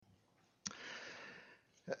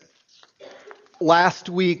Last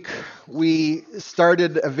week, we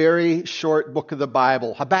started a very short book of the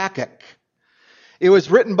Bible, Habakkuk. It was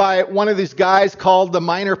written by one of these guys called the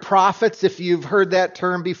Minor Prophets, if you've heard that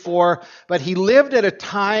term before. But he lived at a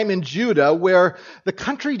time in Judah where the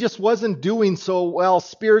country just wasn't doing so well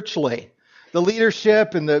spiritually. The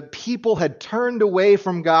leadership and the people had turned away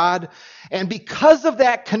from God. And because of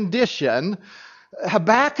that condition,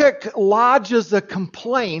 Habakkuk lodges a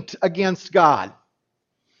complaint against God,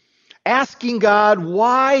 asking God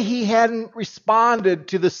why he hadn't responded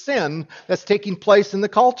to the sin that's taking place in the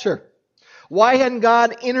culture. Why hadn't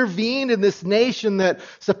God intervened in this nation that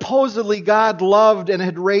supposedly God loved and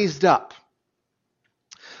had raised up?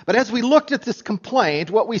 But as we looked at this complaint,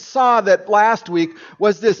 what we saw that last week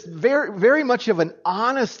was this very, very much of an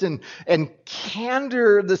honest and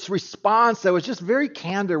candor, this response that was just very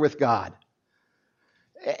candor with God.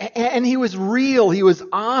 And he was real, he was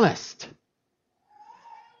honest.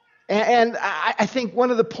 And I think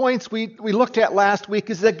one of the points we looked at last week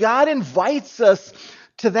is that God invites us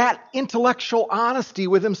to that intellectual honesty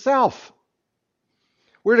with himself.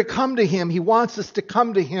 We're to come to him. He wants us to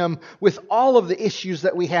come to him with all of the issues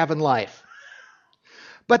that we have in life.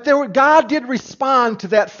 But God did respond to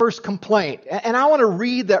that first complaint. And I want to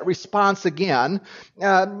read that response again.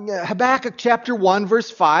 Habakkuk chapter 1,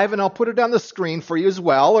 verse 5, and I'll put it on the screen for you as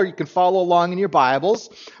well, or you can follow along in your Bibles.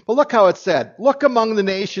 But look how it said, "Look among the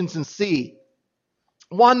nations and see.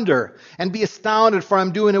 Wonder and be astounded, for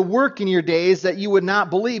I'm doing a work in your days that you would not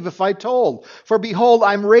believe if I told. For behold,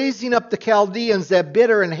 I'm raising up the Chaldeans, that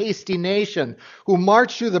bitter and hasty nation, who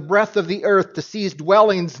march through the breadth of the earth to seize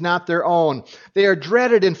dwellings not their own. They are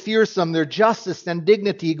dreaded and fearsome. Their justice and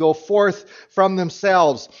dignity go forth from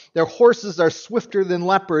themselves. Their horses are swifter than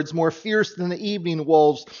leopards, more fierce than the evening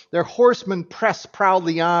wolves. Their horsemen press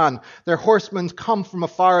proudly on. Their horsemen come from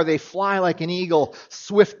afar. They fly like an eagle,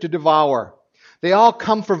 swift to devour. They all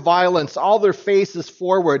come for violence, all their faces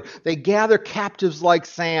forward. They gather captives like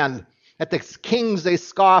sand. At the kings they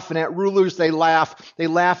scoff, and at rulers they laugh. They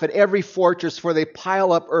laugh at every fortress, for they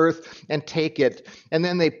pile up earth and take it. And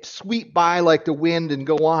then they sweep by like the wind and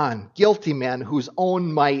go on. Guilty men whose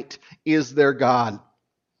own might is their God."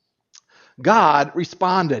 God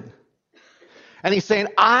responded. And he's saying,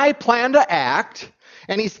 I plan to act.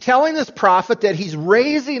 And he's telling this prophet that he's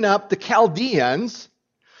raising up the Chaldeans,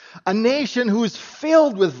 a nation who's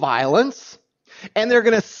filled with violence, and they're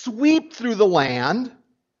going to sweep through the land.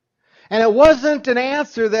 And it wasn't an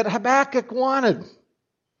answer that Habakkuk wanted.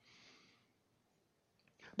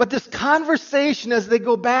 But this conversation, as they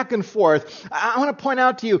go back and forth, I want to point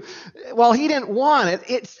out to you, while he didn't want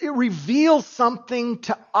it, it reveals something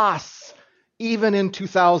to us, even in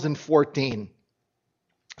 2014.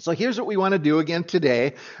 So here's what we want to do again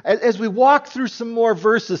today. As we walk through some more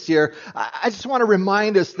verses here, I just want to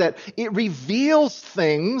remind us that it reveals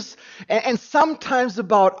things, and sometimes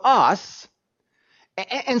about us,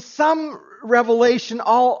 and some revelation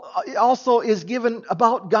also is given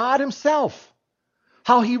about God himself,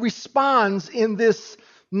 how he responds in this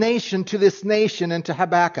nation, to this nation, and to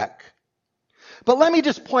Habakkuk. But let me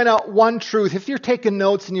just point out one truth. If you're taking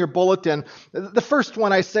notes in your bulletin, the first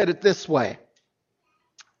one I said it this way.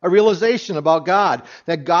 A realization about God,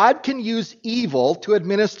 that God can use evil to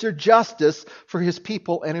administer justice for his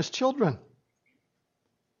people and his children.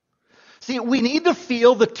 See, we need to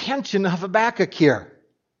feel the tension of Habakkuk here.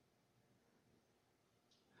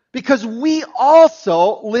 Because we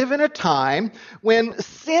also live in a time when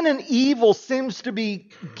sin and evil seems to be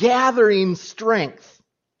gathering strength.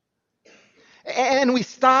 And we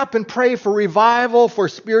stop and pray for revival, for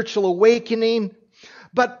spiritual awakening.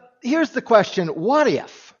 But here's the question, what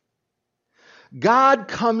if God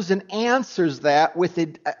comes and answers that with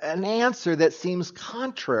an answer that seems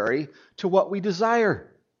contrary to what we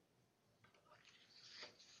desire?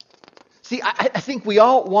 See, I think we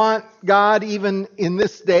all want God, even in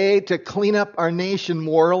this day, to clean up our nation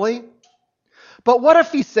morally. But what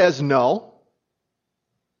if he says, no,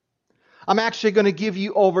 I'm actually going to give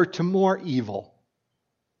you over to more evil.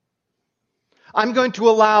 I'm going to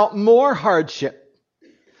allow more hardship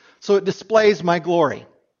so it displays my glory.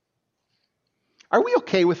 Are we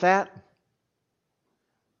okay with that?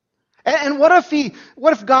 And what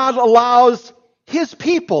if God allows his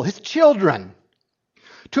people, his children,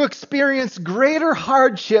 to experience greater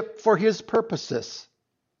hardship for his purposes?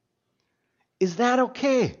 Is that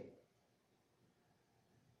okay?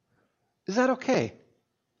 Is that okay?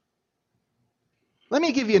 Let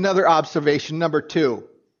me give you another observation, number 2.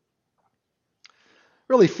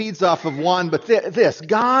 Really feeds off of one, but this.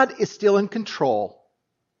 God is still in control.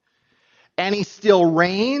 And he still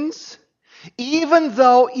reigns, even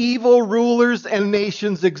though evil rulers and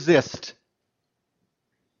nations exist.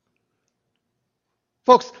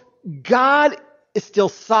 Folks, God is still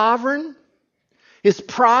sovereign. His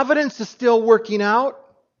providence is still working out.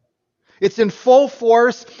 It's in full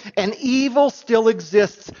force, and evil still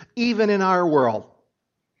exists even in our world.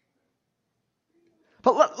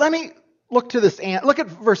 But let me look to this. Look at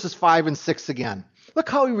verses 5 and 6 again. Look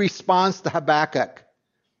how he responds to Habakkuk.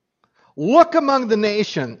 Look among the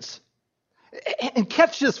nations, and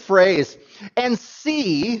catch this phrase, and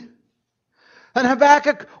see, and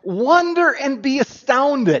Habakkuk, wonder and be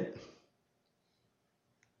astounded.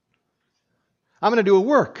 I'm going to do a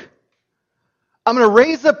work. I'm going to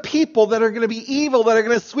raise up people that are going to be evil, that are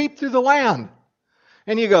going to sweep through the land.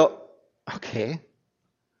 And you go, okay,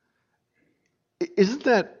 isn't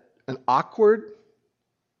that an awkward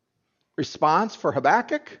response for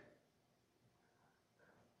Habakkuk?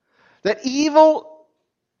 That evil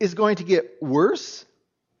is going to get worse?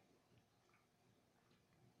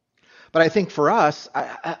 But I think for us,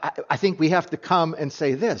 I think we have to come and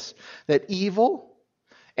say this, that evil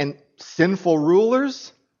and sinful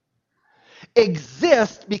rulers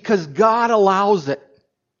exist because God allows it.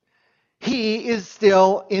 He is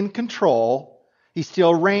still in control. He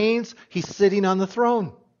still reigns. He's sitting on the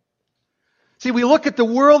throne. See, we look at the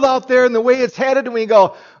world out there and the way it's headed and we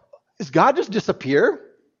go, does God just disappear?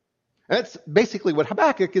 And that's basically what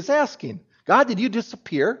Habakkuk is asking. God, did you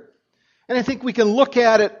disappear? And I think we can look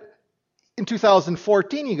at it in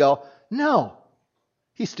 2014 and go, no,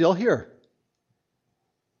 he's still here.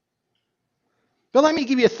 But let me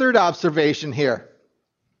give you a third observation here.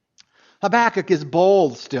 Habakkuk is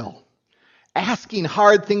bold still, asking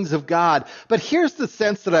hard things of God. But here's the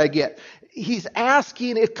sense that I get. He's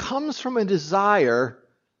asking, it comes from a desire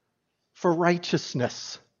for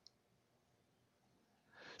righteousness.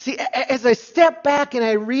 See, as I step back and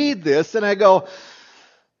I read this and I go,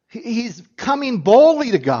 he's coming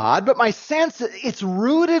boldly to God, but my sense, it's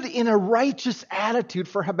rooted in a righteous attitude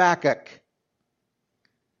for Habakkuk.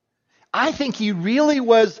 I think he really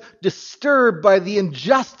was disturbed by the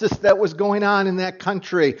injustice that was going on in that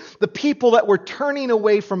country, the people that were turning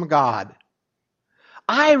away from God.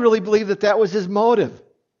 I really believe that that was his motive.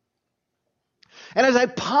 And as I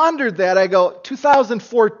pondered that, I go,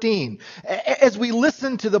 2014, as we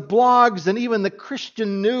listen to the blogs and even the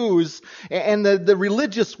Christian news and the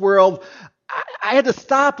religious world, I had to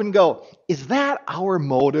stop and go, is that our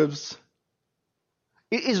motives?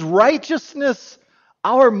 Is righteousness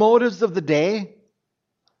our motives of the day?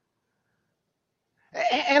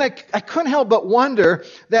 And I couldn't help but wonder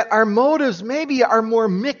that our motives maybe are more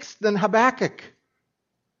mixed than Habakkuk.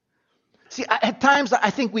 See, at times I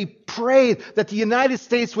think we prayed that the United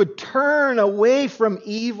States would turn away from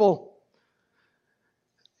evil.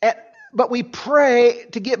 But we pray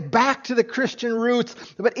to get back to the Christian roots.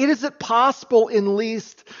 But is it possible, in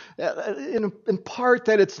part,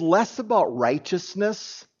 that it's less about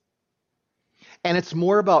righteousness and it's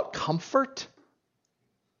more about comfort?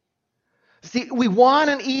 See, we want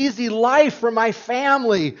an easy life for my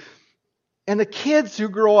family and the kids who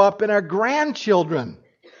grow up and our grandchildren.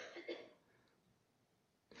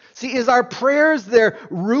 See, is our prayers there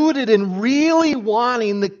rooted in really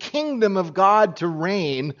wanting the kingdom of God to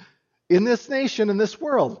reign in this nation, in this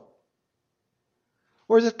world?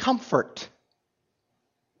 Or is it comfort?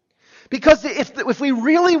 Because if we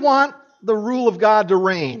really want the rule of God to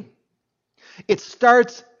reign, it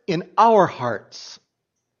starts in our hearts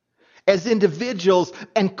as individuals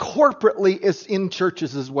and corporately as in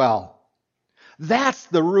churches as well. That's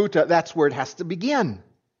the root, that's where it has to begin.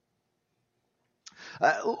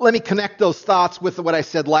 Let me connect those thoughts with what I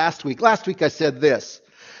said last week. Last week I said this.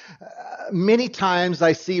 Many times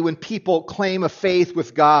I see when people claim a faith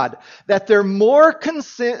with God that they're more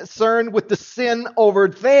concerned with the sin over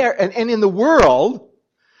there and in the world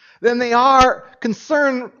than they are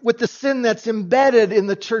concerned with the sin that's embedded in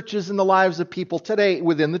the churches and the lives of people today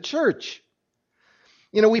within the church.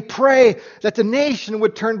 You know, we pray that the nation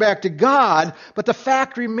would turn back to God, but the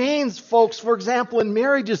fact remains, folks, for example, in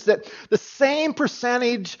marriages, that the same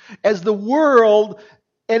percentage as the world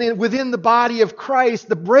and within the body of Christ,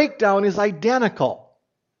 the breakdown is identical.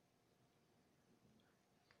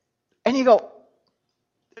 And you go,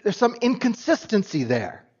 there's some inconsistency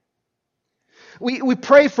there. We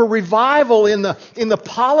pray for revival in the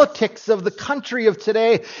politics of the country of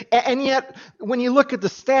today, and yet when you look at the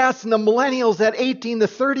stats and the millennials, that 18 to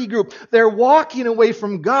 30 group, they're walking away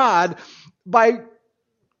from God by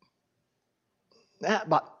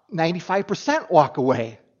about 95% walk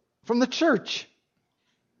away from the church.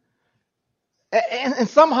 And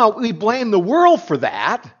somehow we blame the world for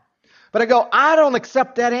that, but I go, I don't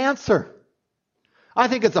accept that answer. I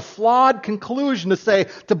think it's a flawed conclusion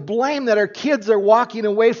to blame that our kids are walking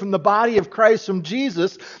away from the body of Christ, from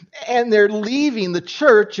Jesus, and they're leaving the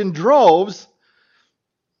church in droves,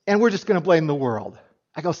 and we're just going to blame the world.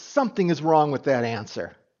 I go, something is wrong with that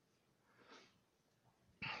answer.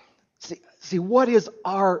 See, what is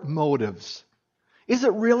our motives? Is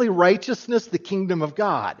it really righteousness, the kingdom of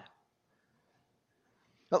God?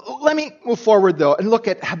 Let me move forward, though, and look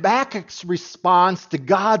at Habakkuk's response to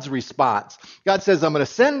God's response. God says, I'm going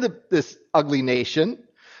to send this ugly nation.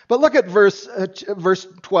 But look at verse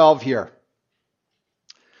 12 here.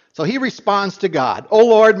 So he responds to God, O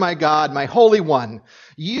Lord, my God, my Holy One,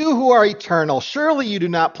 you who are eternal, surely you do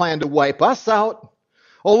not plan to wipe us out.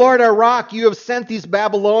 O Lord, our rock, you have sent these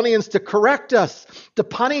Babylonians to correct us, to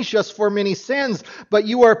punish us for many sins, but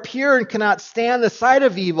you are pure and cannot stand the sight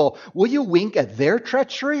of evil. Will you wink at their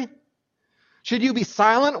treachery? Should you be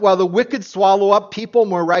silent while the wicked swallow up people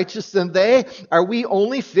more righteous than they? Are we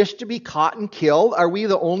only fish to be caught and killed? Are we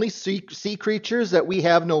the only sea creatures that we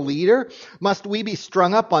have no leader? Must we be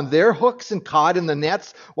strung up on their hooks and caught in the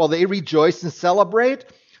nets while they rejoice and celebrate?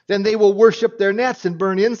 Then they will worship their nets and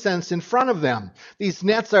burn incense in front of them. These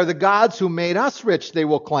nets are the gods who made us rich, they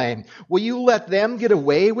will claim. Will you let them get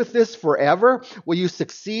away with this forever? Will you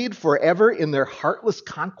succeed forever in their heartless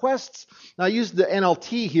conquests? Now I use the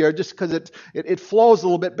NLT here just because it flows a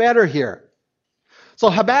little bit better here. So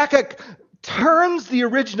Habakkuk turns the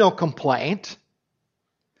original complaint.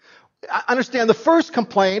 Understand, the first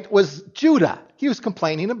complaint was Judah. He was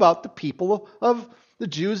complaining about the people of the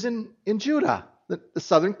Jews in Judah. The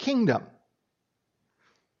southern kingdom.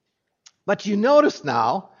 But you notice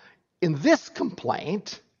now, in this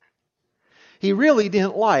complaint, he really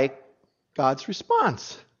didn't like God's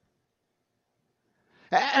response.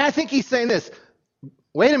 And I think he's saying this,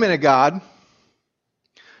 wait a minute, God,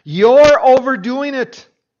 you're overdoing it.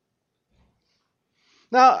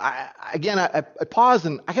 Now, I pause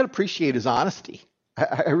and I can appreciate his honesty.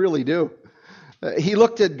 I really do. He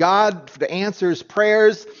looked at God to answer his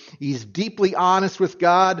prayers. He's deeply honest with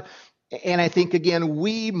God. And I think, again,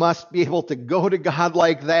 we must be able to go to God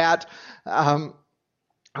like that. I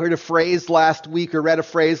heard a phrase last week, or read a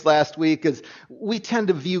phrase last week, is we tend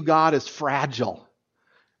to view God as fragile.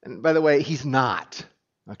 And by the way, he's not.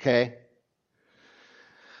 Okay?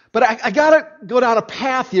 But I got to go down a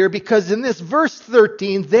path here, because in this verse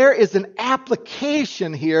 13, there is an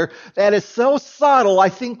application here that is so subtle, I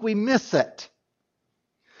think we miss it.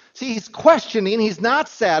 See, he's questioning, he's not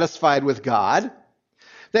satisfied with God,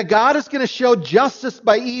 that God is going to show justice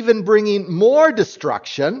by even bringing more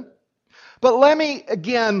destruction. But let me,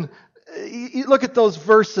 again, look at those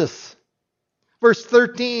verses. Verse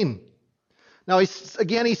 13. Now, he's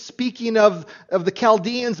speaking of the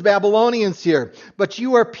Chaldeans, Babylonians here. But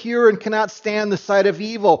you are pure and cannot stand the sight of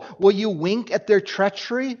evil. Will you wink at their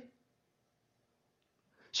treachery?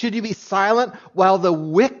 Should you be silent while the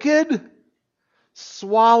wicked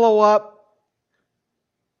swallow up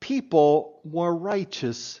people more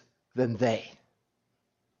righteous than they?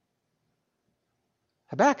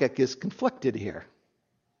 Habakkuk is conflicted here.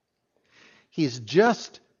 He's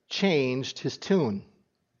just changed his tune.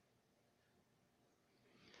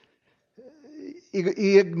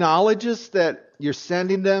 He acknowledges that you're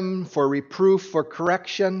sending them for reproof, for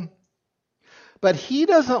correction, but he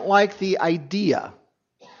doesn't like the idea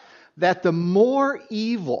that the more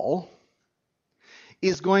evil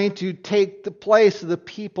is going to take the place of the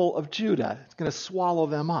people of Judah. It's going to swallow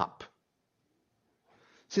them up.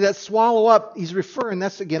 See, that swallow up, he's referring,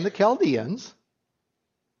 that's again the Chaldeans.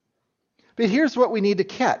 But here's what we need to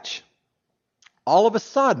catch. All of a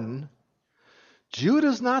sudden,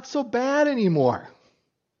 Judah's not so bad anymore.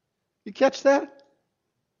 You catch that?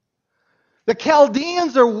 The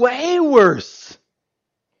Chaldeans are way worse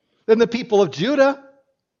than the people of Judah.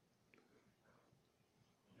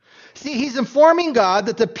 See, he's informing God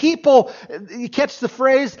that the people, you catch the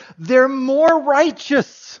phrase, they're more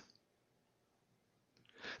righteous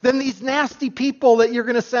than these nasty people that you're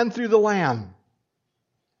going to send through the land.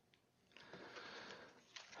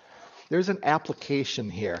 There's an application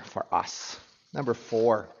here for us. Number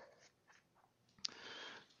 4.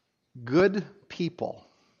 Good people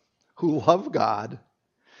who love God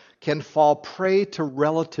can fall prey to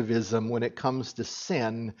relativism when it comes to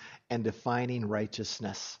sin and defining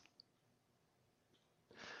righteousness.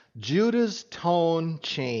 Judah's tone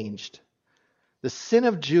changed. The sin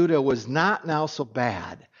of Judah was not now so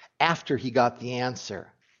bad after he got the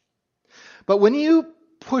answer. But when you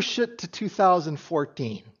push it to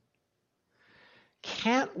 2014,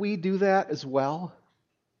 can't we do that as well?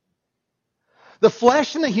 The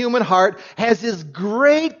flesh and the human heart has this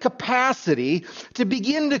great capacity to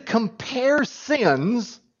begin to compare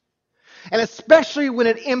sins, and especially when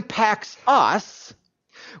it impacts us,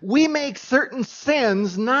 we make certain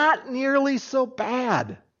sins not nearly so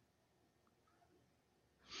bad.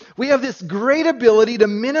 We have this great ability to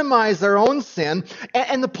minimize our own sin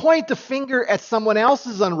and to point the finger at someone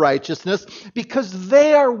else's unrighteousness because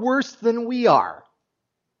they are worse than we are.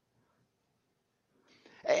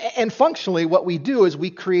 And functionally, what we do is we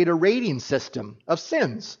create a rating system of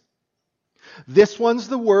sins. This one's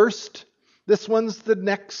the worst. This one's the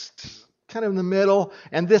next, kind of in the middle.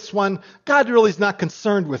 And this one, God really is not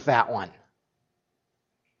concerned with that one.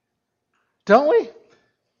 Don't we?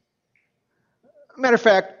 Matter of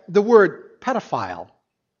fact, the word pedophile.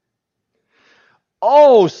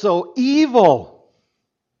 Oh, so evil.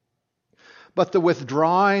 But the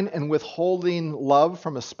withdrawing and withholding love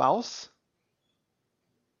from a spouse,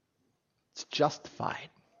 it's justified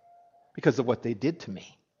because of what they did to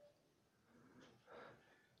me.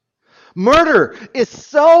 Murder is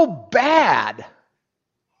so bad.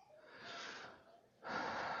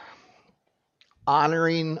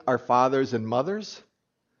 Honoring our fathers and mothers,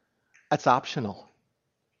 that's optional.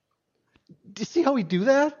 Do you see how we do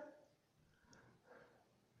that?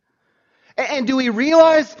 And do we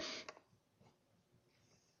realize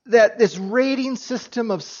that this rating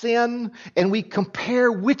system of sin, and we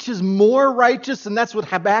compare which is more righteous, and that's what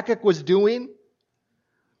Habakkuk was doing?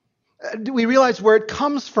 Do we realize where it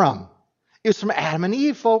comes from? It was from Adam and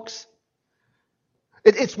Eve, folks.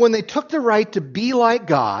 It's when they took the right to be like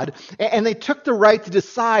God, and they took the right to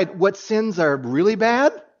decide what sins are really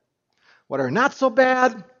bad, what are not so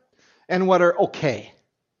bad, and what are okay.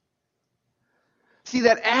 See,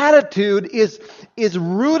 that attitude is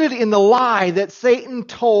rooted in the lie that Satan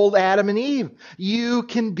told Adam and Eve. You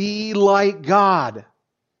can be like God.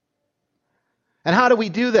 And how do we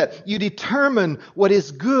do that? You determine what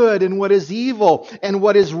is good and what is evil, and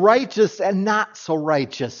what is righteous and not so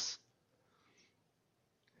righteous.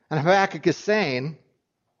 And Habakkuk is saying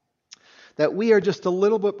that we are just a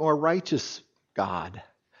little bit more righteous, God,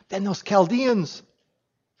 than those Chaldeans.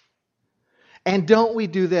 And don't we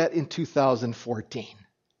do that in 2014?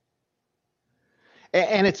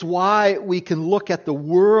 And it's why we can look at the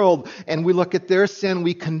world and we look at their sin,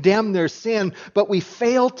 we condemn their sin, but we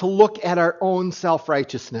fail to look at our own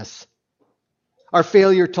self-righteousness, our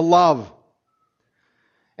failure to love.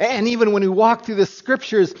 And even when we walk through the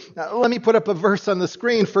scriptures, let me put up a verse on the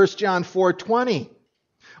screen, 1 John 4:20.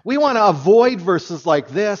 We want to avoid verses like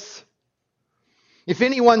this. If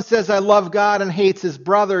anyone says, I love God and hates his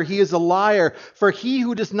brother, he is a liar. For he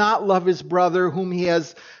who does not love his brother whom he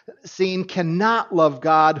has seen cannot love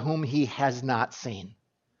God whom he has not seen.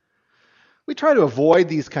 We try to avoid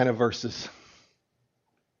these kind of verses.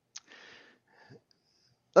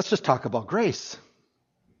 Let's just talk about grace.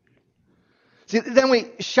 See, then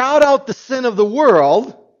we shout out the sin of the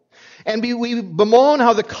world, and we bemoan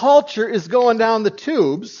how the culture is going down the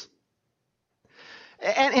tubes.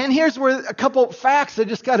 And here's where a couple facts I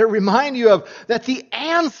just got to remind you of, that the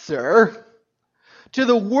answer to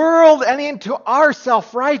the world and into our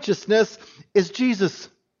self-righteousness is Jesus.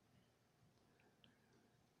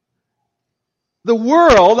 The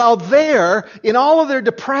world out there, in all of their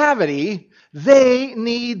depravity, they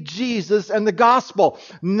need Jesus and the gospel,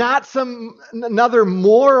 not another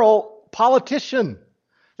moral politician.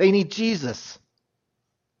 They need Jesus.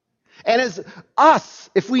 And as us,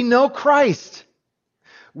 if we know Christ,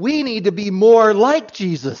 we need to be more like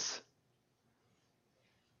Jesus.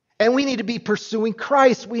 And we need to be pursuing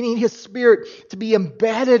Christ. We need His Spirit to be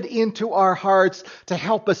embedded into our hearts to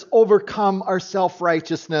help us overcome our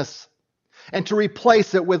self-righteousness and to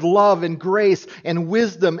replace it with love and grace and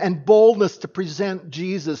wisdom and boldness to present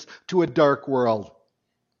Jesus to a dark world.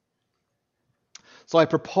 So I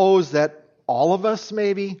propose that all of us,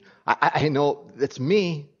 maybe, I know it's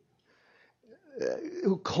me,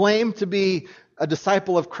 who claim to be a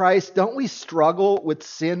disciple of Christ, don't we struggle with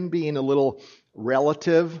sin being a little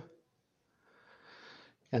relative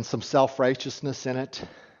and some self-righteousness in it?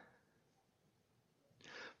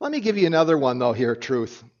 Let me give you another one, though, here,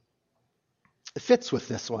 truth. It fits with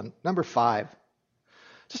this one. Number 5.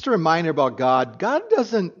 Just a reminder about God. God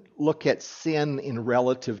doesn't look at sin in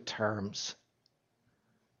relative terms.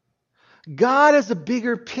 God has a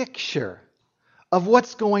bigger picture of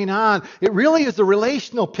what's going on. It really is a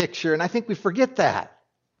relational picture, and I think we forget that.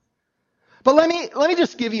 But let me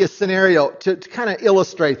just give you a scenario to kind of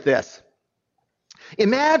illustrate this.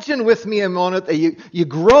 Imagine with me a moment that you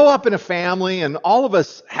grow up in a family, and all of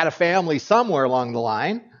us had a family somewhere along the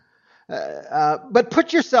line. But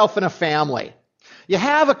put yourself in a family. You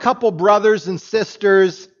have a couple brothers and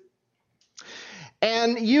sisters,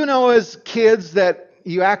 and you know as kids that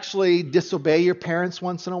you actually disobey your parents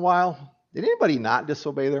once in a while. Did anybody not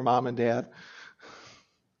disobey their mom and dad?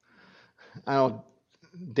 I know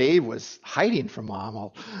Dave was hiding from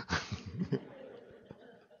mom.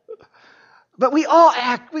 But we all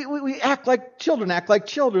act, we act like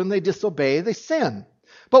children. They disobey, they sin.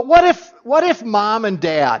 But what if mom and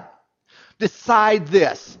dad decide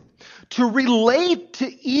this, to relate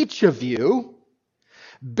to each of you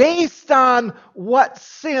based on what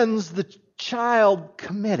sins the child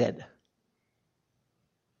committed?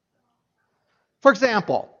 For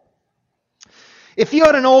example, if you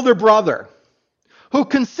had an older brother who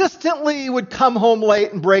consistently would come home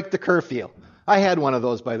late and break the curfew. I had one of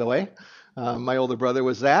those, by the way. My older brother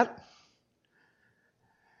was that.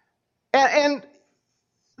 And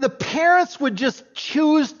the parents would just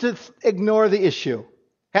choose to ignore the issue.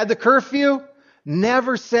 Had the curfew,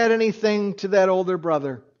 never said anything to that older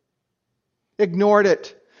brother. Ignored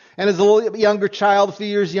it. And as a little younger child, a few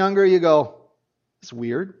years younger, you go, it's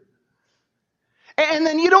weird. And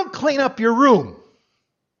then you don't clean up your room.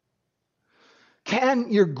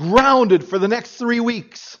 You're grounded for the next 3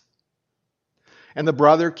 weeks. And the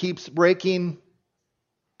brother keeps breaking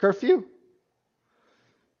curfew.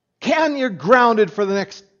 You're grounded for the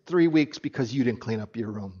next 3 weeks because you didn't clean up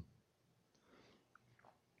your room.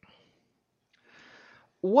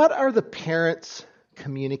 What are the parents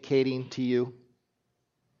communicating to you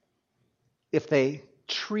if they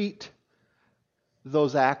treat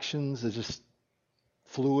those actions as just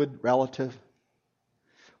fluid, relative?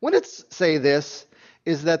 When it's say this,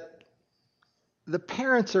 is that the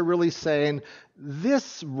parents are really saying,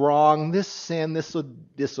 this wrong, this sin, this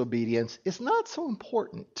disobedience is not so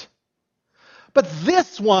important. But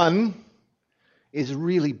this one is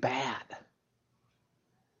really bad.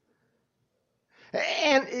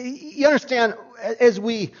 And you understand,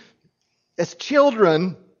 as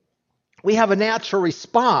children, we have a natural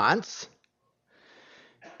response.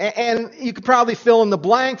 And you could probably fill in the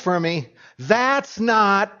blank for me. That's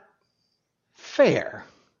not fair.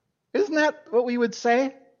 Isn't that what we would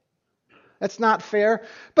say? That's not fair.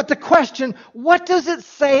 But the question, what does it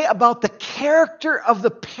say about the character of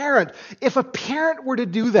the parent if a parent were to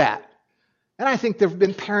do that? And I think there have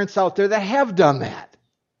been parents out there that have done that.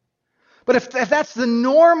 But if that's the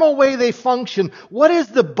normal way they function, what is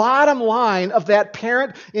the bottom line of that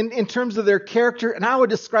parent in terms of their character? And I would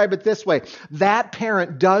describe it this way. That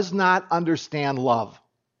parent does not understand love.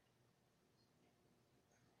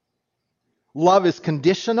 Love is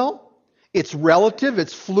conditional. It's relative.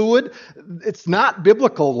 It's fluid. It's not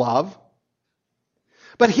biblical love.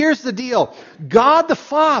 But here's the deal. God the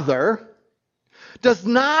Father does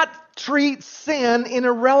not treat sin in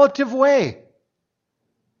a relative way.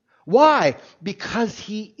 Why? Because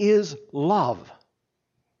He is love.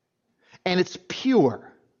 And it's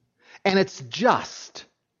pure. And it's just.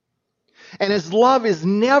 And His love is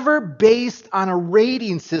never based on a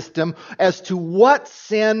rating system as to what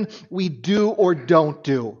sin we do or don't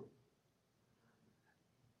do.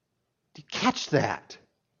 Do you catch that?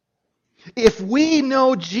 If we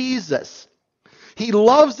know Jesus, He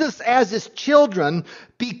loves us as His children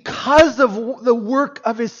because of the work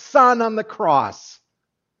of His Son on the cross.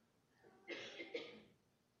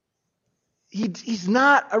 He's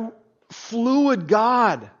not a fluid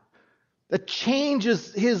God that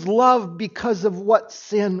changes His love because of what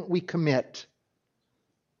sin we commit.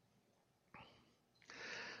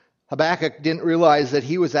 Habakkuk didn't realize that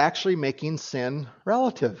he was actually making sin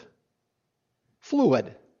relative,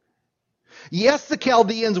 fluid. Yes, the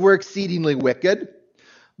Chaldeans were exceedingly wicked,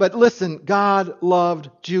 but listen, God loved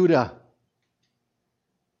Judah.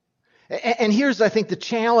 And here's, I think, the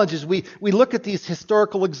challenge is we look at these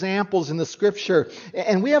historical examples in the Scripture,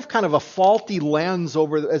 and we have kind of a faulty lens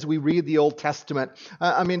over as we read the Old Testament.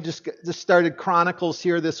 Just started Chronicles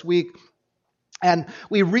here this week, and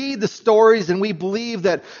we read the stories, and we believe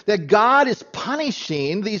that God is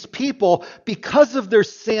punishing these people because of their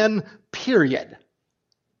sin, period.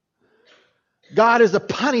 God is a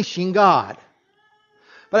punishing God.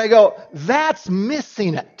 But I go, that's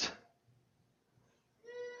missing it.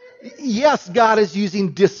 Yes, God is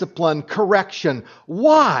using discipline, correction.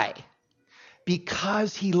 Why?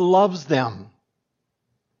 Because He loves them.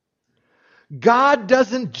 God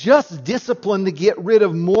doesn't just discipline to get rid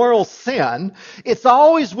of moral sin. It's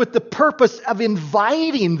always with the purpose of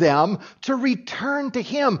inviting them to return to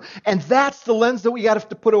Him. And that's the lens that we got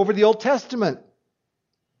to put over the Old Testament.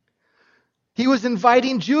 He was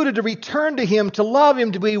inviting Judah to return to Him, to love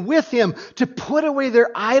Him, to be with Him, to put away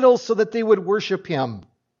their idols so that they would worship Him.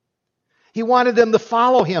 He wanted them to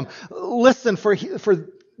follow him. Listen, for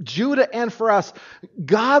Judah and for us,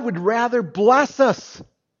 God would rather bless us.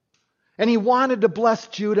 And he wanted to bless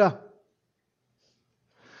Judah.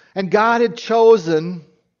 And God had chosen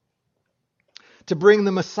to bring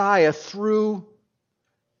the Messiah through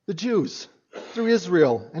the Jews, through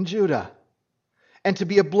Israel and Judah, and to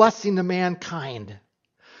be a blessing to mankind.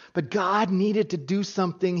 But God needed to do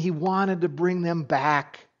something. He wanted to bring them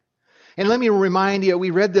back. And let me remind you,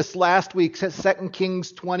 we read this last week, 2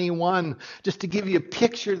 Kings 21, just to give you a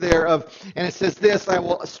picture there of, and it says this, I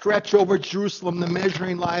will stretch over Jerusalem the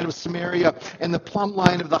measuring line of Samaria and the plumb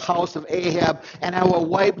line of the house of Ahab, and I will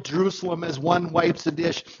wipe Jerusalem as one wipes a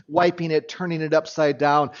dish, wiping it, turning it upside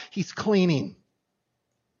down. He's cleaning.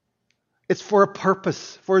 It's for a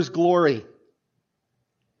purpose, for his glory.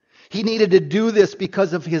 He needed to do this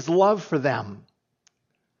because of his love for them.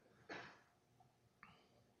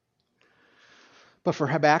 But for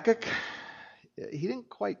Habakkuk, he didn't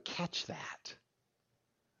quite catch that.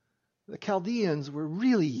 The Chaldeans were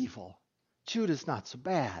really evil. Judah's not so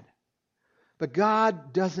bad. But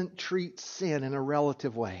God doesn't treat sin in a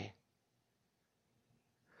relative way.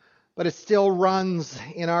 But it still runs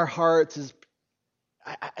in our hearts, as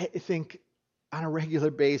I think, on a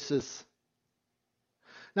regular basis.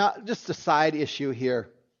 Now, just a side issue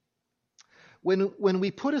here. When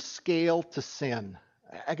we put a scale to sin,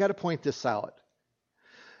 I got to point this out.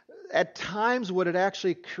 At times, what it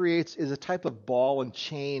actually creates is a type of ball and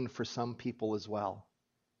chain for some people as well.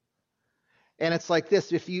 And it's like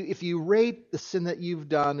this: if you rate the sin that you've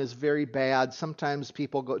done as very bad, sometimes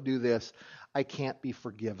people do this: I can't be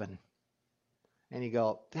forgiven. And you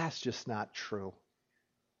go, that's just not true.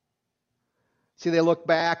 See, they look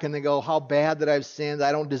back and they go, how bad that I've sinned.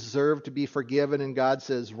 I don't deserve to be forgiven. And God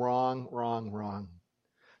says, wrong, wrong, wrong.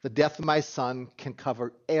 The death of my son can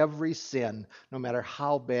cover every sin, no matter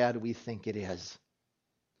how bad we think it is.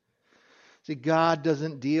 See, God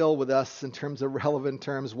doesn't deal with us in terms of relevant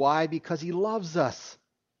terms. Why? Because he loves us.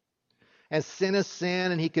 And sin is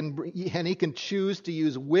sin, and he can choose to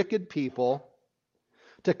use wicked people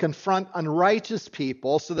to confront unrighteous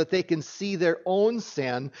people so that they can see their own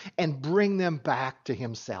sin and bring them back to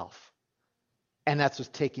himself. And that's what's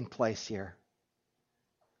taking place here.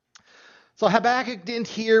 So Habakkuk didn't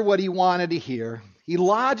hear what he wanted to hear. He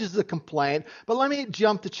lodges the complaint. But let me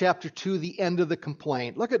jump to chapter 2, the end of the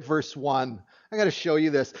complaint. Look at verse 1. I got to show you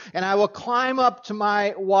this. And I will climb up to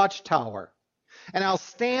my watchtower, and I'll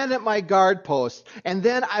stand at my guard post, and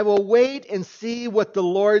then I will wait and see what the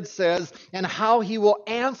Lord says and how he will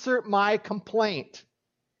answer my complaint.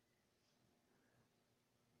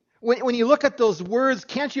 When you look at those words,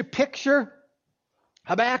 can't you picture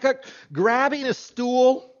Habakkuk grabbing a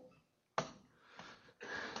stool,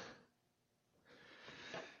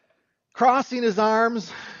 crossing his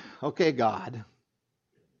arms? Okay, God,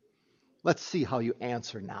 let's see how you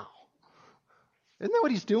answer now. Isn't that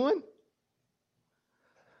what he's doing?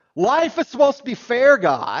 Life is supposed to be fair,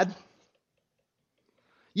 God.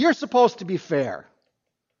 You're supposed to be fair.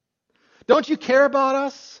 Don't you care about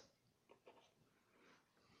us?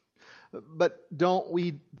 But don't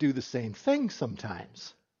we do the same thing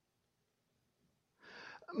sometimes?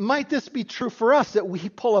 Might this be true for us, that we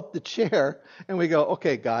pull up the chair and we go,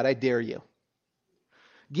 okay, God, I dare you.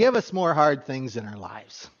 Give us more hard things in our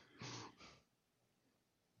lives.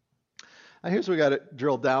 Now here's where we got to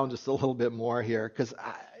drill down just a little bit more here, because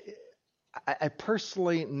I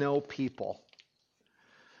personally know people,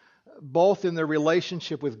 both in their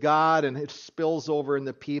relationship with God and it spills over in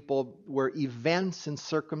the people, where events and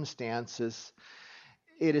circumstances,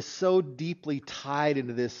 it is so deeply tied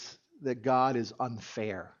into this that God is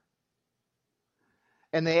unfair.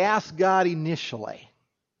 And they ask God initially,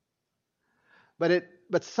 but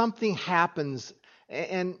something happens,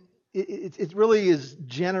 and it really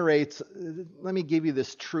generates. Let me give you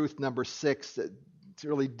this truth, number 6, to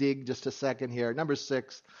really dig just a second here. Number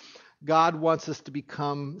 6, Satan wants us to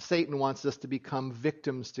become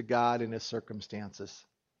victims to God in his circumstances.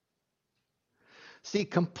 See,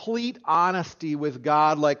 complete honesty with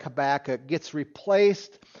God, like Habakkuk, gets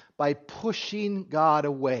replaced by pushing God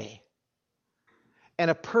away. And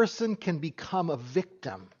a person can become a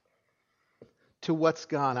victim to what's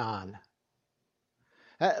gone on.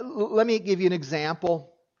 Let me give you an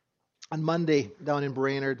example. On Monday, down in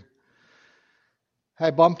Brainerd, I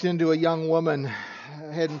bumped into a young woman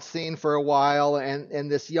I hadn't seen for a while,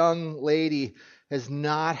 and this young lady has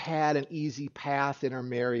not had an easy path in her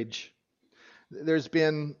marriage. There's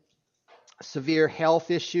been severe health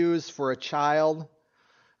issues for a child.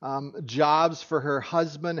 Jobs for her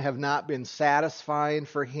husband have not been satisfying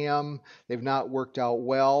for him. They've not worked out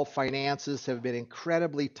well. Finances have been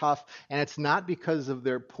incredibly tough. And it's not because of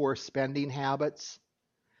their poor spending habits.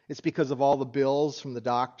 It's because of all the bills from the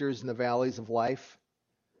doctors and the valleys of life.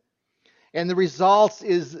 And the results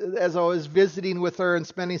is, as I was visiting with her and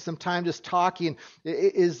spending some time just talking,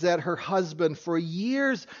 is that her husband, for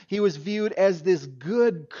years, he was viewed as this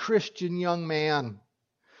good Christian young man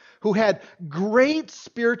who had great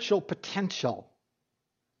spiritual potential.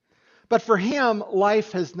 But for him,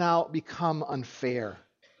 life has now become unfair.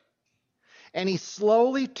 And he's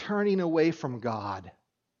slowly turning away from God.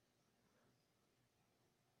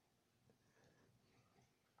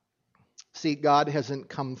 See, God hasn't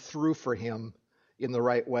come through for him in the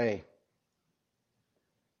right way,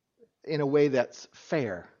 in a way that's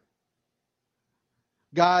fair.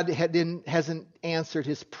 God hasn't answered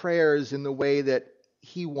his prayers in the way that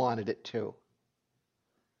he wanted it to,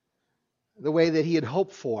 the way that he had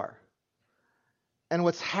hoped for. And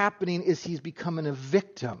what's happening is he's becoming a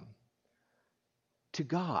victim to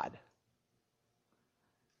God.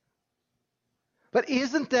 But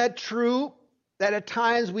isn't that true? That at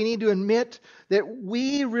times we need to admit that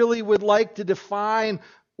we really would like to define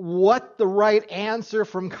what the right answer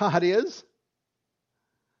from God is.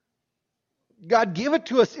 God, give it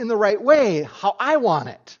to us in the right way, how I want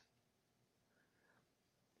it.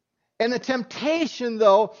 And the temptation,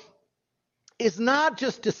 though, is not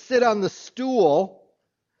just to sit on the stool.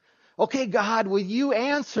 Okay, God, will you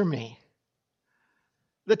answer me?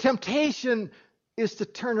 The temptation is to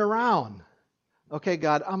turn around. Okay,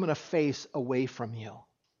 God, I'm going to face away from you.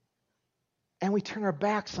 And we turn our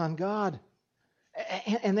backs on God.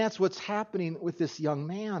 And that's what's happening with this young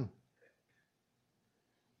man.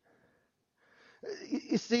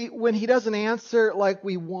 You see, when he doesn't answer like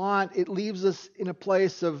we want, it leaves us in a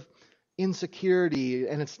place of insecurity,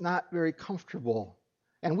 and it's not very comfortable.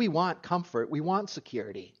 And we want comfort. We want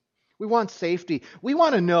security. We want safety. We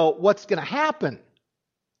want to know what's going to happen.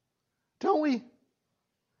 Don't we?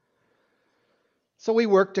 So we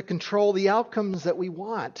work to control the outcomes that we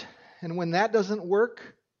want. And when that doesn't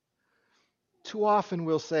work, too often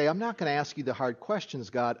we'll say, I'm not going to ask you the hard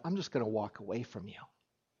questions, God. I'm just going to walk away from you.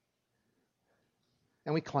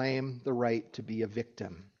 And we claim the right to be a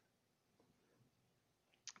victim.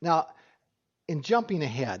 Now, in jumping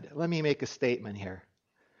ahead, let me make a statement here.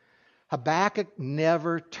 Habakkuk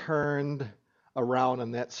never turned around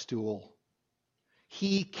on that stool.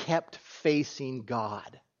 He kept facing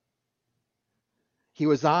God. He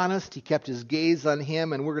was honest. He kept his gaze on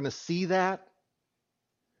him, and we're going to see that.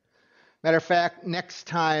 Matter of fact, next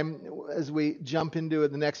time, as we jump into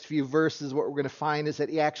the next few verses, what we're going to find is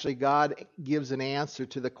that God gives an answer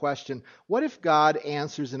to the question, what if God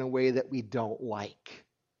answers in a way that we don't like?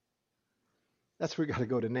 That's where we've got to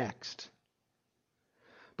go to next.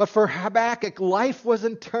 But for Habakkuk, life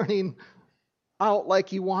wasn't turning out like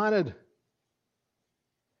he wanted.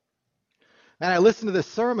 And I listened to this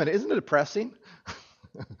sermon. Isn't it depressing?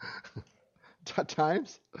 At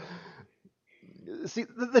times. See,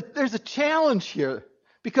 there's a challenge here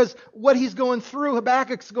because what he's going through,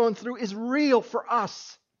 Habakkuk's going through, is real for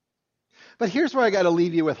us. But here's where I got to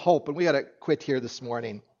leave you with hope, and we got to quit here this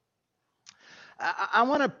morning. I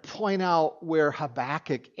want to point out where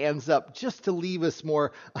Habakkuk ends up, just to leave us on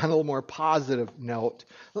a little more positive note.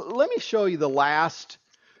 Let me show you the last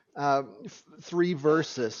 3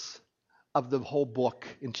 verses of the whole book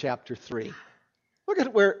in chapter 3. Look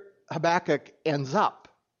at where Habakkuk ends up.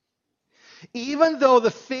 Even though the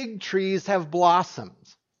fig trees have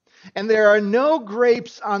blossoms, and there are no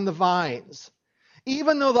grapes on the vines,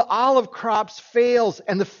 even though the olive crops fails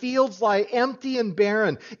and the fields lie empty and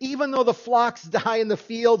barren, even though the flocks die in the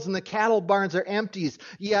fields and the cattle barns are empty,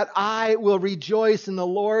 yet I will rejoice in the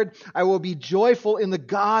Lord. I will be joyful in the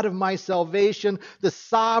God of my salvation. The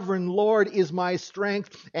sovereign Lord is my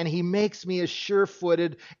strength, and he makes me as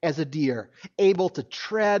sure-footed as a deer, able to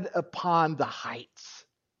tread upon the heights.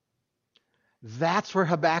 That's where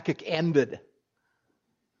Habakkuk ended.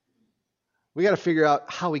 We got to figure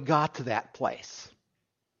out how we got to that place.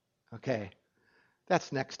 Okay,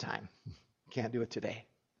 that's next time. Can't do it today.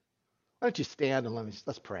 Why don't you stand and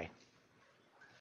let's pray.